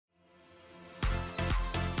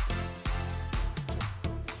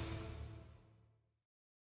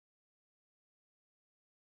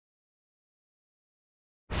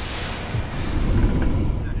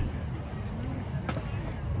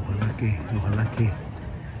ojalá que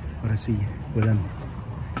ahora sí puedan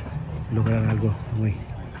lograr algo hoy.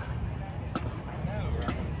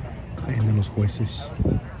 Ahí andan los jueces.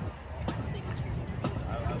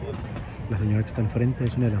 La señora que está al frente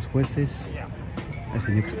es una de las jueces. El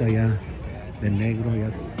señor que está allá de negro, allá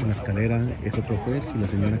en la escalera, es otro juez. Y la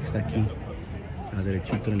señora que está aquí, a la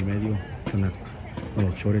derechita en el medio, con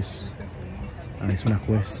los chores, es una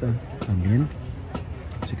jueza también.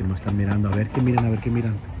 Así que nomás están mirando, a ver qué miran, a ver qué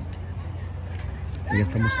miran. Y ya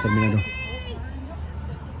estamos terminando.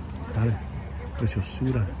 Tal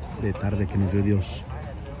preciosura de tarde que nos dio Dios.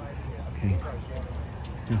 Okay.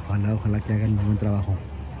 Ojalá que hagan un buen trabajo.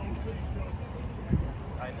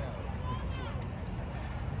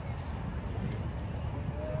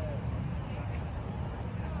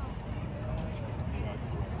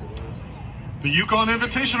 The Yukon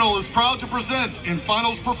Invitational is proud to present in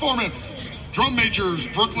finals performance drum majors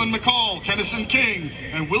Brooklyn McCall, Kennison King,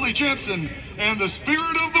 and Willie Jansen, and the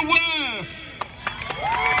Spirit of the West.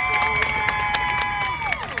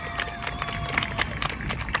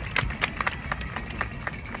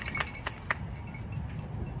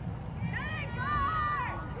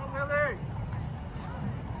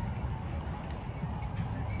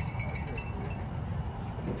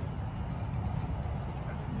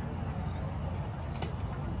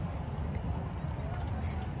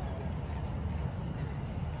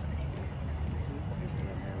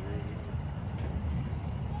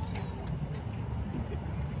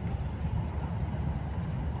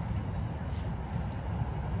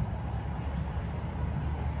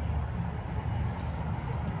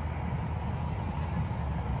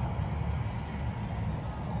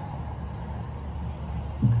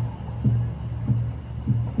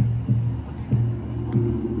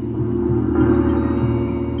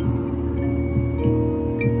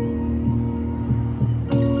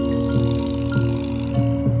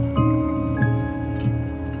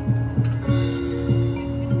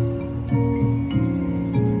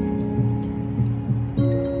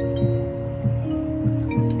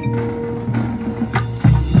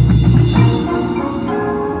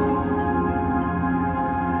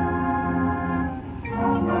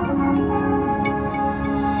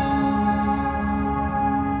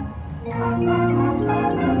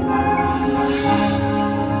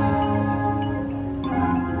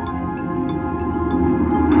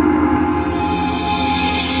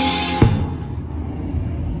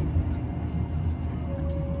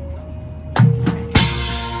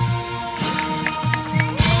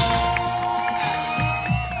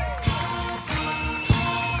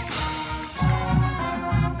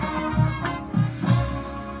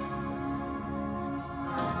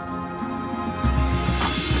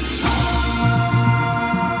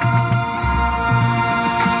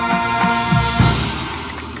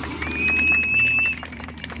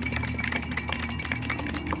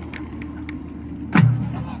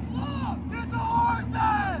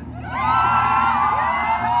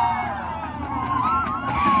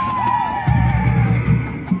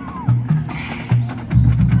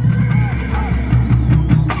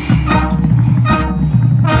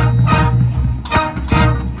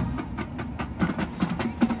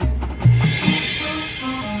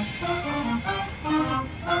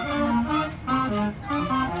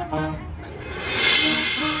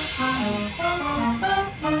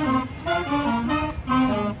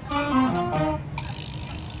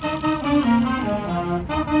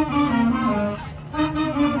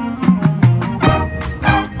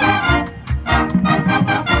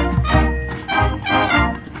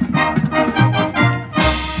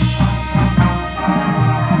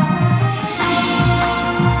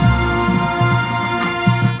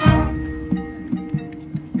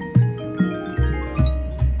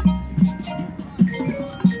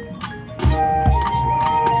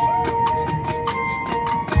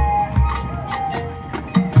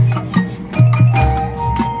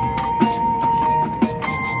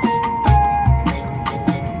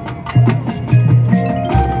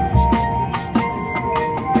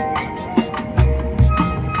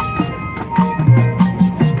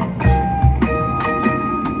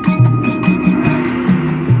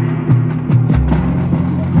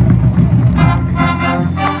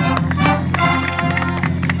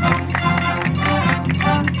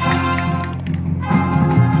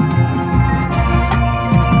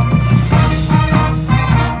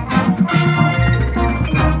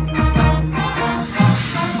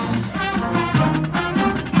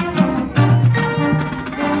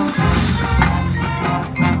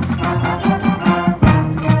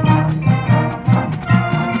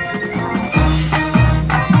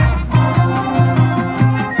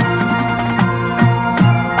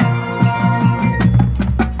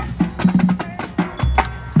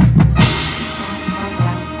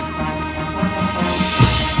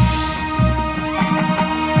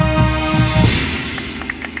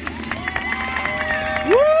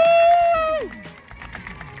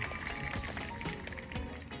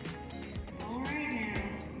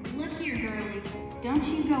 Don't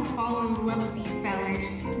you go fall in love with these fellers.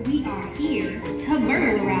 We are here to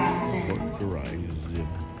burglarize them. Burglarize them.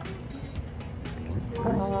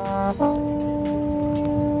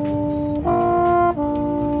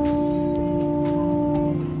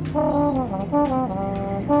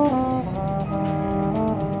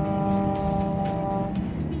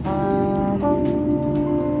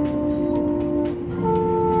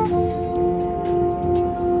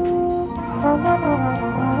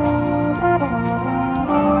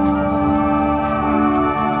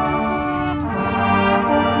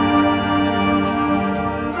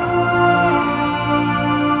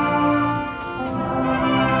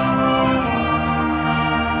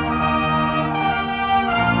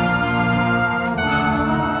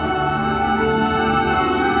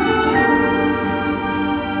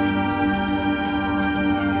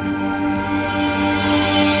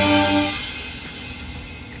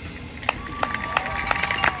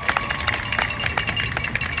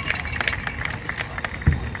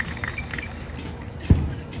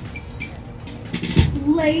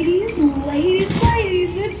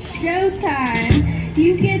 Ladies, it's showtime.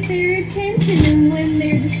 You get their attention, and when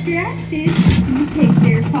they're distracted, you take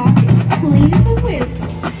their pockets clean as a whistle.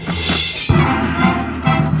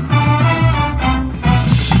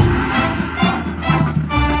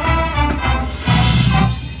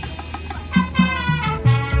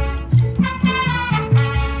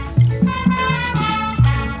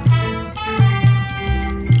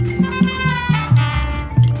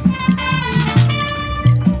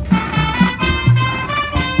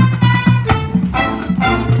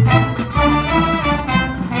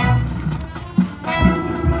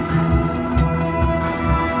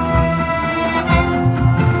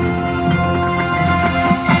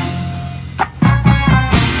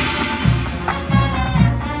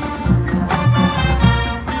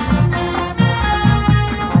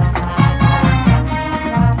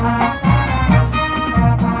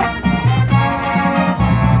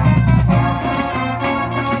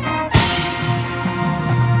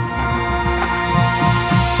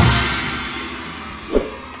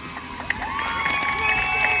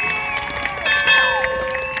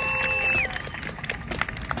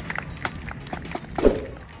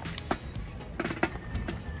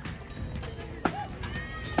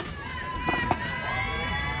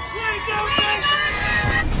 Go!